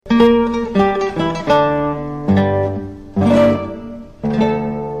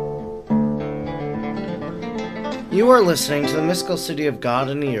are listening to the Mystical City of God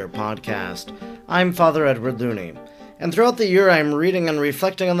in a Year podcast. I'm Father Edward Looney, and throughout the year I am reading and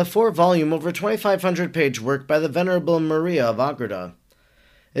reflecting on the 4-volume, over 2,500-page work by the Venerable Maria of Agreda.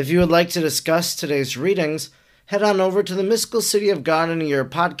 If you would like to discuss today's readings, head on over to the Mystical City of God in a Year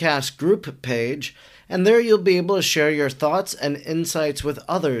podcast group page, and there you'll be able to share your thoughts and insights with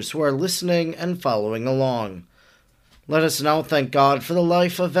others who are listening and following along. Let us now thank God for the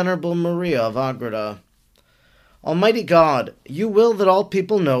life of Venerable Maria of Agreda. Almighty God, you will that all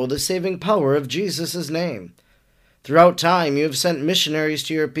people know the saving power of Jesus' name. Throughout time you have sent missionaries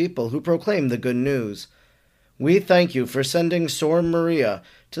to your people who proclaim the good news. We thank you for sending Sor Maria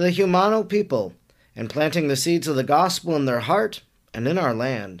to the Humano people and planting the seeds of the gospel in their heart and in our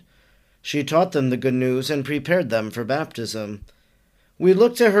land. She taught them the good news and prepared them for baptism. We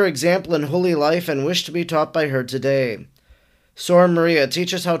look to her example in holy life and wish to be taught by her today. Sor Maria,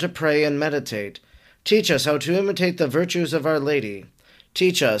 teach us how to pray and meditate. Teach us how to imitate the virtues of Our Lady.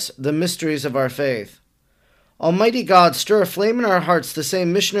 Teach us the mysteries of our faith. Almighty God, stir aflame in our hearts the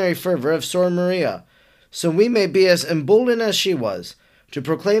same missionary fervor of Sor Maria, so we may be as emboldened as she was to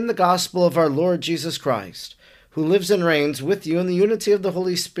proclaim the gospel of our Lord Jesus Christ, who lives and reigns with you in the unity of the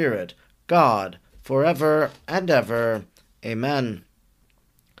Holy Spirit, God, forever and ever. Amen.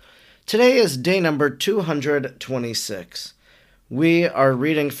 Today is day number 226. We are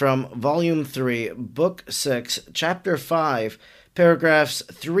reading from Volume 3, Book 6, Chapter 5, paragraphs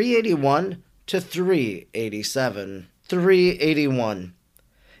 381 to 387. 381.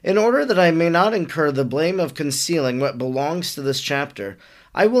 In order that I may not incur the blame of concealing what belongs to this chapter,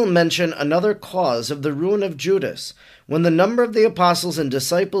 I will mention another cause of the ruin of Judas. When the number of the apostles and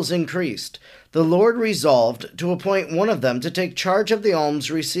disciples increased, the Lord resolved to appoint one of them to take charge of the alms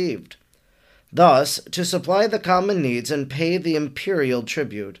received, thus to supply the common needs and pay the imperial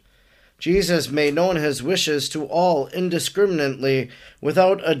tribute. Jesus made known his wishes to all indiscriminately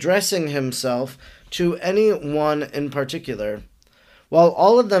without addressing himself to any one in particular. While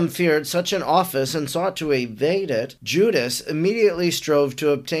all of them feared such an office and sought to evade it, Judas immediately strove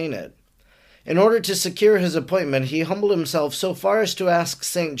to obtain it. In order to secure his appointment, he humbled himself so far as to ask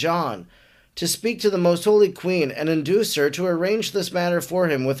St. John to speak to the Most Holy Queen and induce her to arrange this matter for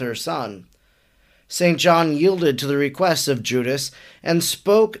him with her son. St. John yielded to the request of Judas and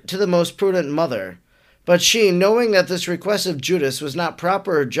spoke to the most prudent mother. But she, knowing that this request of Judas was not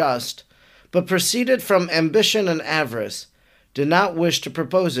proper or just, but proceeded from ambition and avarice, did not wish to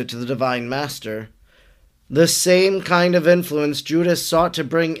propose it to the Divine Master. The same kind of influence Judas sought to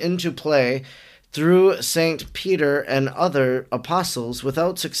bring into play through St. Peter and other apostles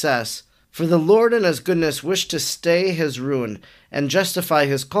without success, for the Lord in his goodness wished to stay his ruin and justify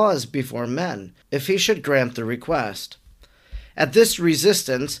his cause before men, if he should grant the request. At this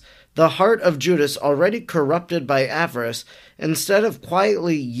resistance, the heart of Judas, already corrupted by avarice, instead of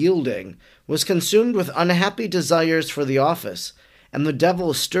quietly yielding, was consumed with unhappy desires for the office, and the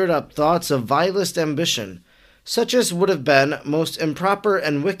devil stirred up thoughts of vilest ambition, such as would have been most improper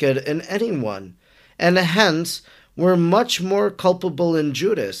and wicked in any one, and hence were much more culpable in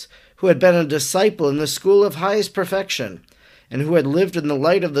Judas, who had been a disciple in the school of highest perfection, and who had lived in the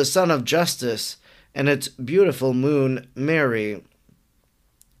light of the Sun of Justice and its beautiful moon, Mary.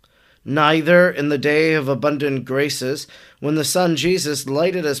 Neither in the day of abundant graces, when the Sun Jesus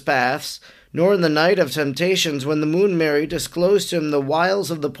lighted his paths, nor in the night of temptations, when the moon Mary disclosed to him the wiles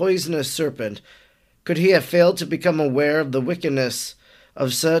of the poisonous serpent, could he have failed to become aware of the wickedness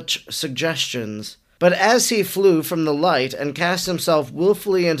of such suggestions. But as he flew from the light and cast himself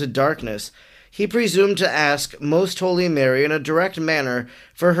wilfully into darkness, he presumed to ask Most Holy Mary in a direct manner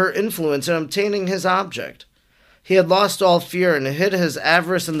for her influence in obtaining his object. He had lost all fear and hid his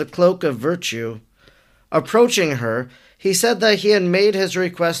avarice in the cloak of virtue. Approaching her, he said that he had made his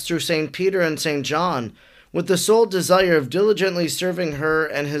request through St. Peter and St. John, with the sole desire of diligently serving her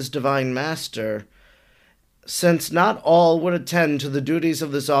and his divine Master, since not all would attend to the duties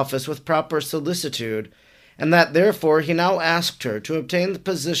of this office with proper solicitude, and that therefore he now asked her to obtain the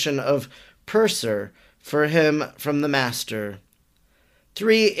position of purser for him from the Master.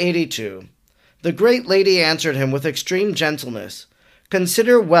 382. The great lady answered him with extreme gentleness,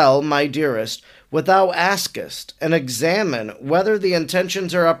 Consider well, my dearest, what thou askest, and examine whether the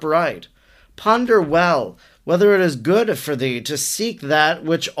intentions are upright. Ponder well whether it is good for thee to seek that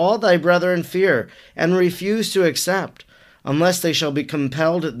which all thy brethren fear, and refuse to accept, unless they shall be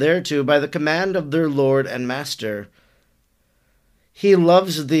compelled thereto by the command of their Lord and Master. He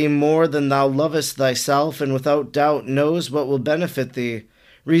loves thee more than thou lovest thyself, and without doubt knows what will benefit thee.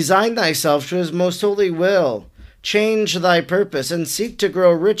 Resign thyself to his most holy will. Change thy purpose, and seek to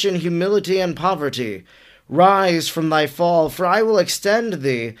grow rich in humility and poverty. Rise from thy fall, for I will extend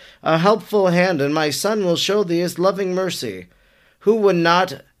thee a helpful hand, and my Son will show thee his loving mercy. Who would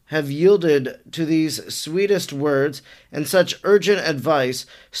not have yielded to these sweetest words and such urgent advice,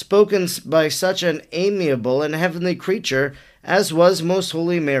 spoken by such an amiable and heavenly creature as was most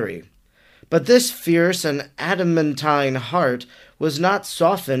holy Mary? But this fierce and adamantine heart was not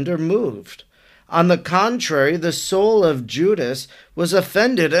softened or moved. On the contrary, the soul of Judas was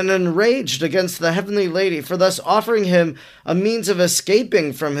offended and enraged against the heavenly lady for thus offering him a means of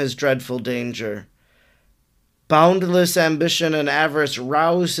escaping from his dreadful danger. Boundless ambition and avarice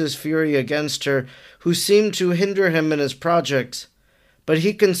roused his fury against her, who seemed to hinder him in his projects, but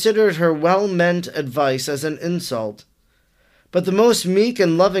he considered her well-meant advice as an insult. But the most meek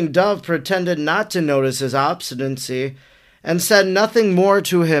and loving dove pretended not to notice his obstinacy, and said nothing more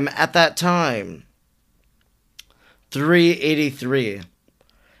to him at that time. 383.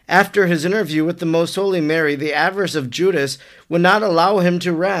 After his interview with the Most Holy Mary, the avarice of Judas would not allow him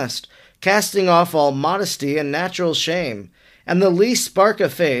to rest, casting off all modesty and natural shame, and the least spark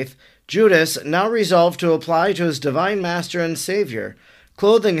of faith, Judas now resolved to apply to his divine Master and Savior,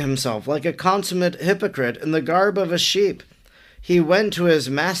 clothing himself like a consummate hypocrite in the garb of a sheep. He went to his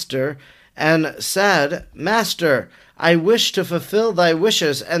master and said, Master, I wish to fulfill thy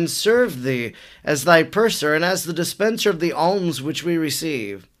wishes and serve thee as thy purser and as the dispenser of the alms which we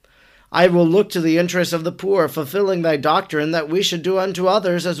receive. I will look to the interests of the poor, fulfilling thy doctrine that we should do unto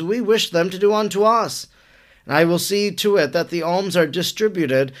others as we wish them to do unto us. And I will see to it that the alms are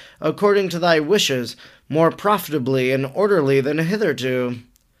distributed according to thy wishes, more profitably and orderly than hitherto.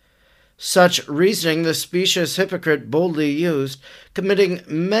 Such reasoning the specious hypocrite boldly used, committing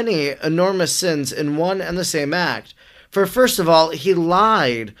many enormous sins in one and the same act. For first of all, he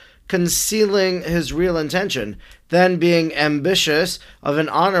lied, concealing his real intention. Then, being ambitious of an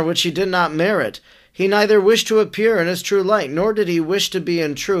honor which he did not merit, he neither wished to appear in his true light, nor did he wish to be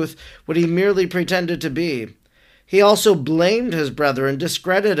in truth what he merely pretended to be. He also blamed his brethren,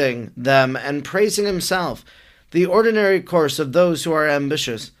 discrediting them and praising himself, the ordinary course of those who are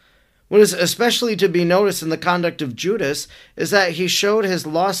ambitious. What is especially to be noticed in the conduct of Judas is that he showed his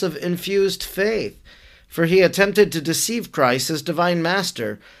loss of infused faith, for he attempted to deceive Christ, his divine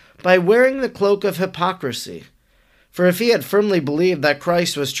Master, by wearing the cloak of hypocrisy. For if he had firmly believed that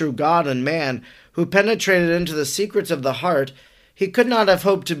Christ was true God and man, who penetrated into the secrets of the heart, he could not have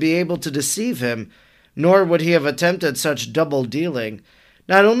hoped to be able to deceive him, nor would he have attempted such double-dealing,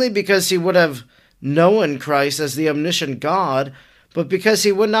 not only because he would have known Christ as the omniscient God, but because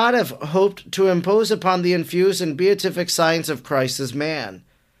he would not have hoped to impose upon the infused and beatific science of Christ as man.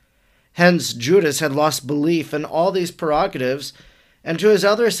 Hence Judas had lost belief in all these prerogatives, and to his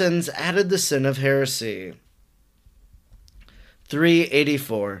other sins added the sin of heresy.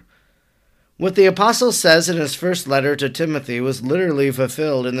 384. What the apostle says in his first letter to Timothy was literally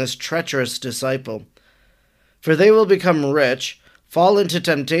fulfilled in this treacherous disciple. For they will become rich, fall into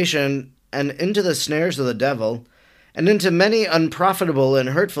temptation, and into the snares of the devil, and into many unprofitable and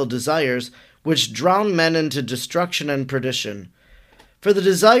hurtful desires, which drown men into destruction and perdition. For the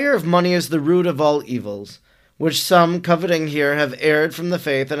desire of money is the root of all evils, which some, coveting here, have erred from the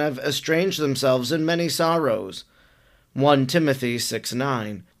faith and have estranged themselves in many sorrows. 1 Timothy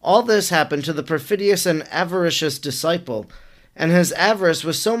 6:9. All this happened to the perfidious and avaricious disciple, and his avarice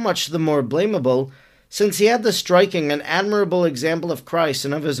was so much the more blamable, since he had the striking and admirable example of Christ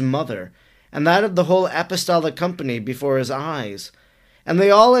and of his mother, and that of the whole apostolic company before his eyes, and they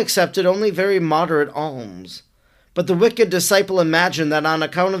all accepted only very moderate alms. But the wicked disciple imagined that on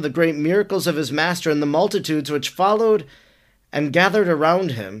account of the great miracles of his master and the multitudes which followed and gathered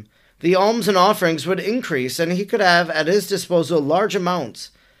around him, the alms and offerings would increase, and he could have at his disposal large amounts.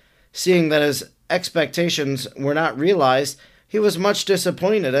 Seeing that his expectations were not realized, he was much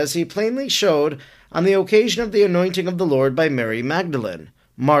disappointed, as he plainly showed on the occasion of the anointing of the Lord by Mary Magdalene.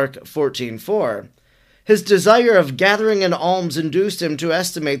 Mark 14:4. His desire of gathering in alms induced him to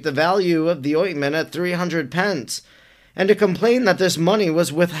estimate the value of the ointment at 300 pence, and to complain that this money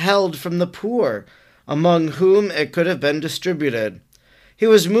was withheld from the poor, among whom it could have been distributed. He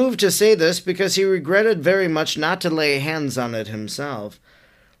was moved to say this because he regretted very much not to lay hands on it himself.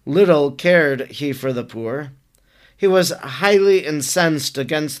 Little cared he for the poor. He was highly incensed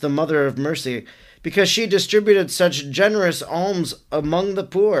against the Mother of Mercy, because she distributed such generous alms among the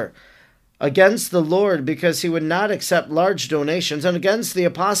poor, against the Lord, because he would not accept large donations, and against the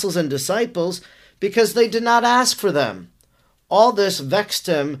apostles and disciples, because they did not ask for them. All this vexed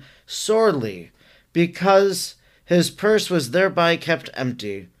him sorely, because his purse was thereby kept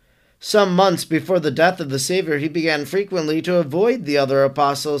empty. Some months before the death of the Savior, he began frequently to avoid the other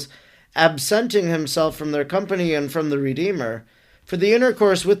apostles, absenting himself from their company and from the Redeemer, for the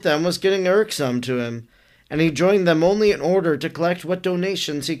intercourse with them was getting irksome to him, and he joined them only in order to collect what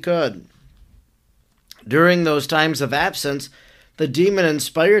donations he could. During those times of absence, the demon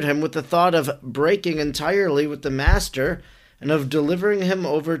inspired him with the thought of breaking entirely with the Master and of delivering him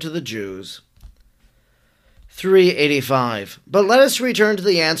over to the Jews. 385. But let us return to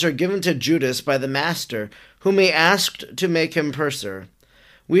the answer given to Judas by the Master, whom he asked to make him purser.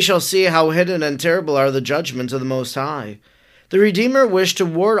 We shall see how hidden and terrible are the judgments of the Most High. The Redeemer wished to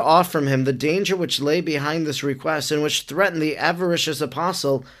ward off from him the danger which lay behind this request, and which threatened the avaricious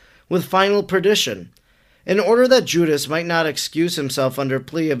apostle with final perdition. In order that Judas might not excuse himself under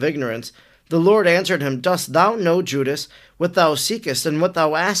plea of ignorance, the Lord answered him, Dost thou know, Judas, what thou seekest and what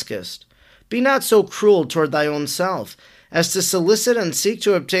thou askest? Be not so cruel toward thy own self, as to solicit and seek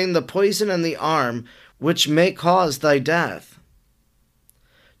to obtain the poison and the arm, which may cause thy death.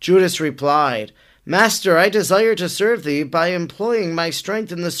 Judas replied, Master, I desire to serve thee by employing my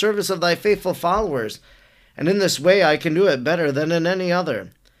strength in the service of thy faithful followers, and in this way I can do it better than in any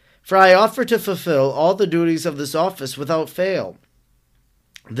other. For I offer to fulfill all the duties of this office without fail.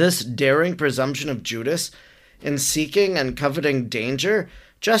 This daring presumption of Judas in seeking and coveting danger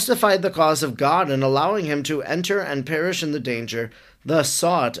justified the cause of God in allowing him to enter and perish in the danger thus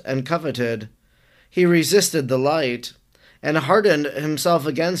sought and coveted. He resisted the light, and hardened himself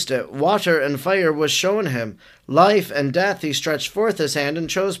against it. Water and fire was shown him. Life and death he stretched forth his hand and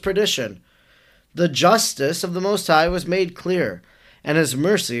chose perdition. The justice of the Most High was made clear, and his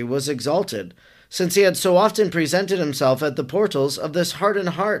mercy was exalted, since he had so often presented himself at the portals of this hardened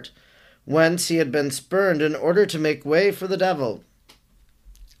heart, whence he had been spurned in order to make way for the devil.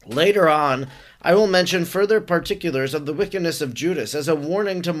 Later on, I will mention further particulars of the wickedness of Judas as a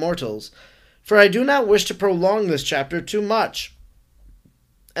warning to mortals, for I do not wish to prolong this chapter too much,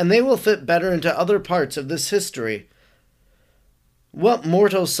 and they will fit better into other parts of this history. What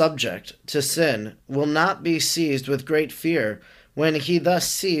mortal subject to sin will not be seized with great fear when he thus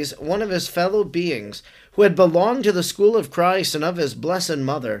sees one of his fellow beings, who had belonged to the school of Christ and of his blessed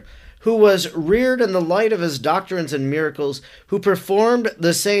mother, who was reared in the light of his doctrines and miracles, who performed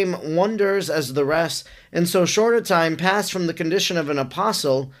the same wonders as the rest, in so short a time passed from the condition of an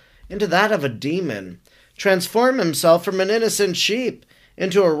apostle into that of a demon, transform himself from an innocent sheep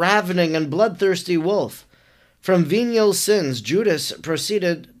into a ravening and bloodthirsty wolf. From venial sins Judas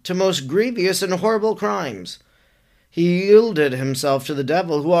proceeded to most grievous and horrible crimes. He yielded himself to the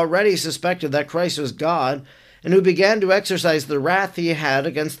devil, who already suspected that Christ was God, and who began to exercise the wrath he had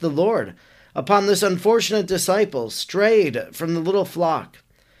against the Lord upon this unfortunate disciple, strayed from the little flock.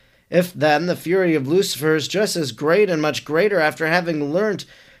 If, then, the fury of Lucifer is just as great and much greater after having learnt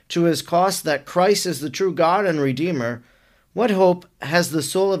to his cost that Christ is the true God and Redeemer, what hope has the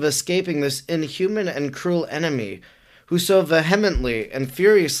soul of escaping this inhuman and cruel enemy, who so vehemently and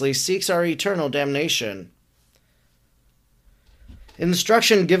furiously seeks our eternal damnation?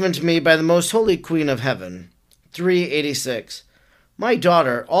 Instruction given to me by the most holy Queen of Heaven. 386. My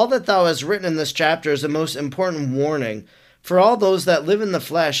daughter, all that thou hast written in this chapter is a most important warning for all those that live in the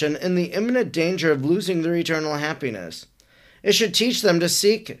flesh and in the imminent danger of losing their eternal happiness. It should teach them to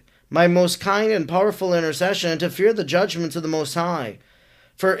seek my most kind and powerful intercession and to fear the judgments of the Most High.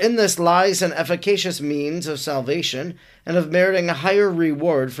 For in this lies an efficacious means of salvation and of meriting a higher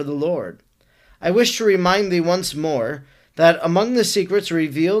reward for the Lord. I wish to remind thee once more that among the secrets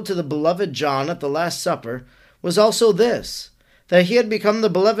revealed to the beloved John at the Last Supper was also this, that he had become the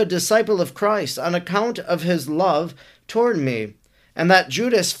beloved disciple of Christ on account of his love toward me, and that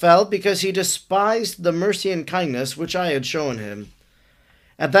Judas fell because he despised the mercy and kindness which I had shown him.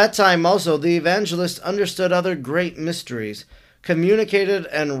 At that time also the evangelist understood other great mysteries, communicated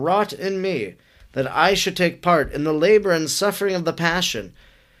and wrought in me, that I should take part in the labor and suffering of the passion,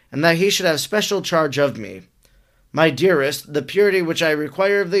 and that he should have special charge of me. My dearest, the purity which I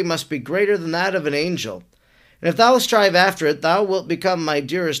require of thee must be greater than that of an angel, and if thou strive after it, thou wilt become my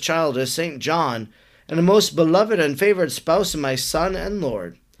dearest child as St. John, and a most beloved and favored spouse of my Son and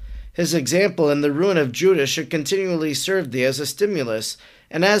Lord. His example in the ruin of Judas should continually serve thee as a stimulus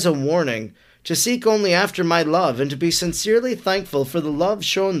and as a warning, to seek only after my love, and to be sincerely thankful for the love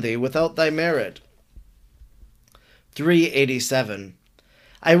shown thee without thy merit. 387.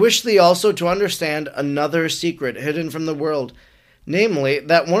 I wish thee also to understand another secret hidden from the world, namely,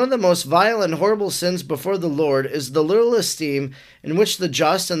 that one of the most vile and horrible sins before the Lord is the little esteem in which the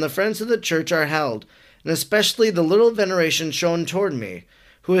just and the friends of the church are held, and especially the little veneration shown toward me,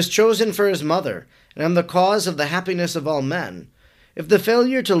 who is chosen for his mother, and am the cause of the happiness of all men. If the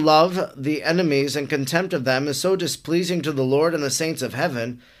failure to love the enemies and contempt of them is so displeasing to the Lord and the saints of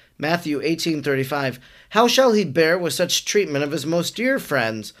heaven, Matthew 18:35, how shall he bear with such treatment of his most dear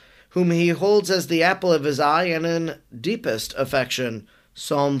friends, whom he holds as the apple of his eye and in deepest affection?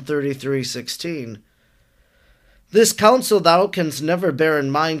 Psalm 33:16. This counsel thou canst never bear in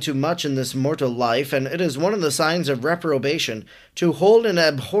mind too much in this mortal life, and it is one of the signs of reprobation to hold in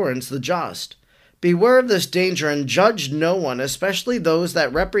abhorrence the just. Beware of this danger, and judge no one, especially those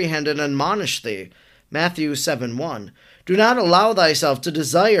that reprehend and admonish thee. Matthew 7:1. Do not allow thyself to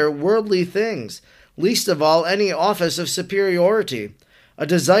desire worldly things, least of all any office of superiority, a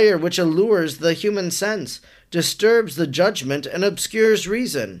desire which allures the human sense, disturbs the judgment, and obscures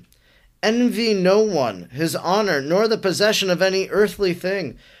reason. Envy no one his honor, nor the possession of any earthly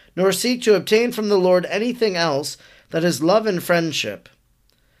thing, nor seek to obtain from the Lord anything else that is love and friendship.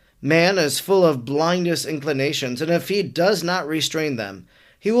 Man is full of blindest inclinations, and if he does not restrain them,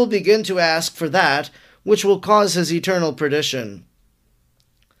 he will begin to ask for that which will cause his eternal perdition.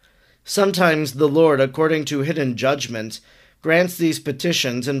 Sometimes the Lord, according to hidden judgments, grants these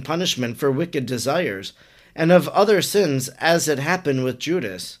petitions in punishment for wicked desires, and of other sins, as it happened with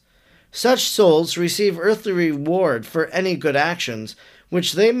Judas. Such souls receive earthly reward for any good actions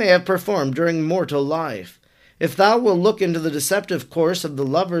which they may have performed during mortal life. If thou wilt look into the deceptive course of the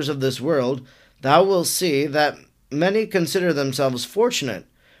lovers of this world, thou wilt see that many consider themselves fortunate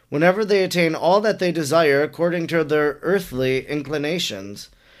whenever they attain all that they desire according to their earthly inclinations.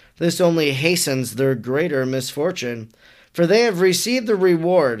 This only hastens their greater misfortune, for they have received the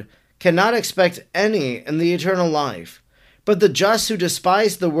reward, cannot expect any in the eternal life. But the just who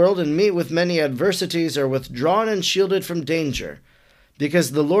despise the world and meet with many adversities are withdrawn and shielded from danger,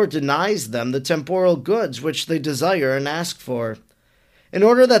 because the Lord denies them the temporal goods which they desire and ask for. In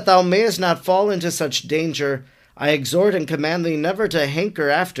order that thou mayest not fall into such danger, I exhort and command thee never to hanker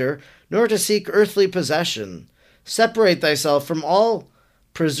after, nor to seek earthly possession. Separate thyself from all,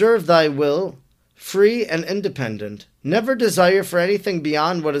 preserve thy will, free and independent. Never desire for anything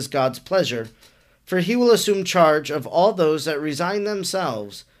beyond what is God's pleasure, for he will assume charge of all those that resign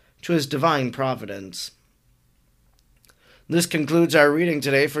themselves to his divine providence. This concludes our reading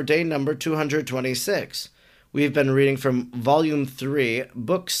today for day number 226. We've been reading from Volume 3,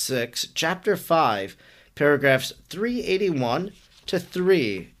 Book 6, Chapter 5, paragraphs 381 to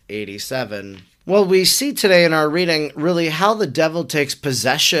 387. Well, we see today in our reading really how the devil takes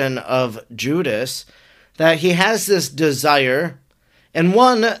possession of Judas, that he has this desire, and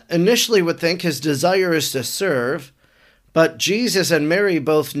one initially would think his desire is to serve, but Jesus and Mary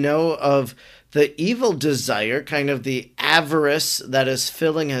both know of the evil desire, kind of the avarice that is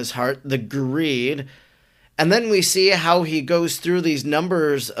filling his heart, the greed. And then we see how he goes through these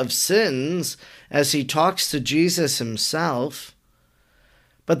numbers of sins as he talks to Jesus himself.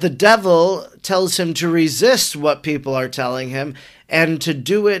 But the devil tells him to resist what people are telling him and to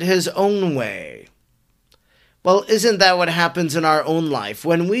do it his own way. Well, isn't that what happens in our own life?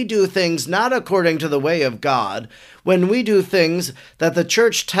 When we do things not according to the way of God, when we do things that the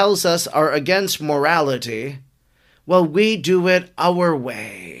church tells us are against morality, well, we do it our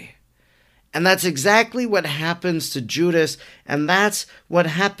way. And that's exactly what happens to Judas, and that's what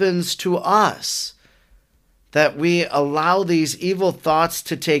happens to us. That we allow these evil thoughts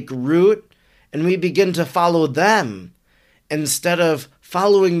to take root, and we begin to follow them instead of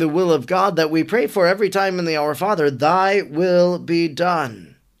following the will of God that we pray for every time in the Our Father, thy will be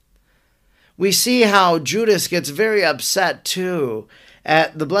done. We see how Judas gets very upset too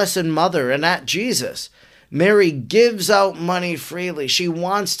at the Blessed Mother and at Jesus. Mary gives out money freely. She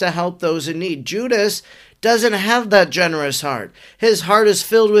wants to help those in need. Judas doesn't have that generous heart. His heart is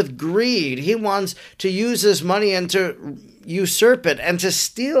filled with greed. He wants to use his money and to usurp it and to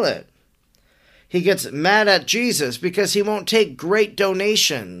steal it. He gets mad at Jesus because he won't take great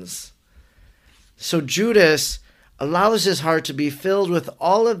donations. So Judas allows his heart to be filled with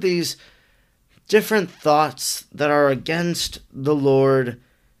all of these different thoughts that are against the Lord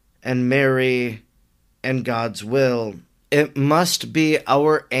and Mary and God's will. It must be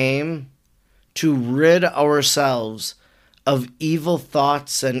our aim to rid ourselves of evil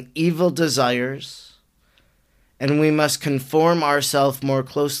thoughts and evil desires, and we must conform ourselves more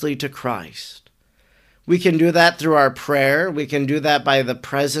closely to Christ. We can do that through our prayer. We can do that by the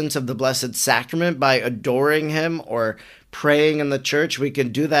presence of the Blessed Sacrament, by adoring him or praying in the church. We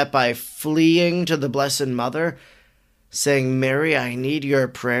can do that by fleeing to the Blessed Mother, saying, Mary, I need your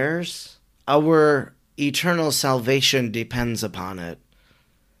prayers. Our eternal salvation depends upon it.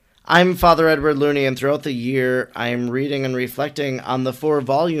 I'm Father Edward Looney, and throughout the year, I am reading and reflecting on the 4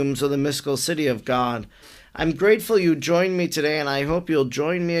 volumes of the Mystical City of God. I'm grateful you joined me today, and I hope you'll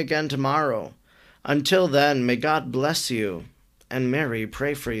join me again tomorrow. Until then, may God bless you and Mary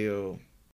pray for you.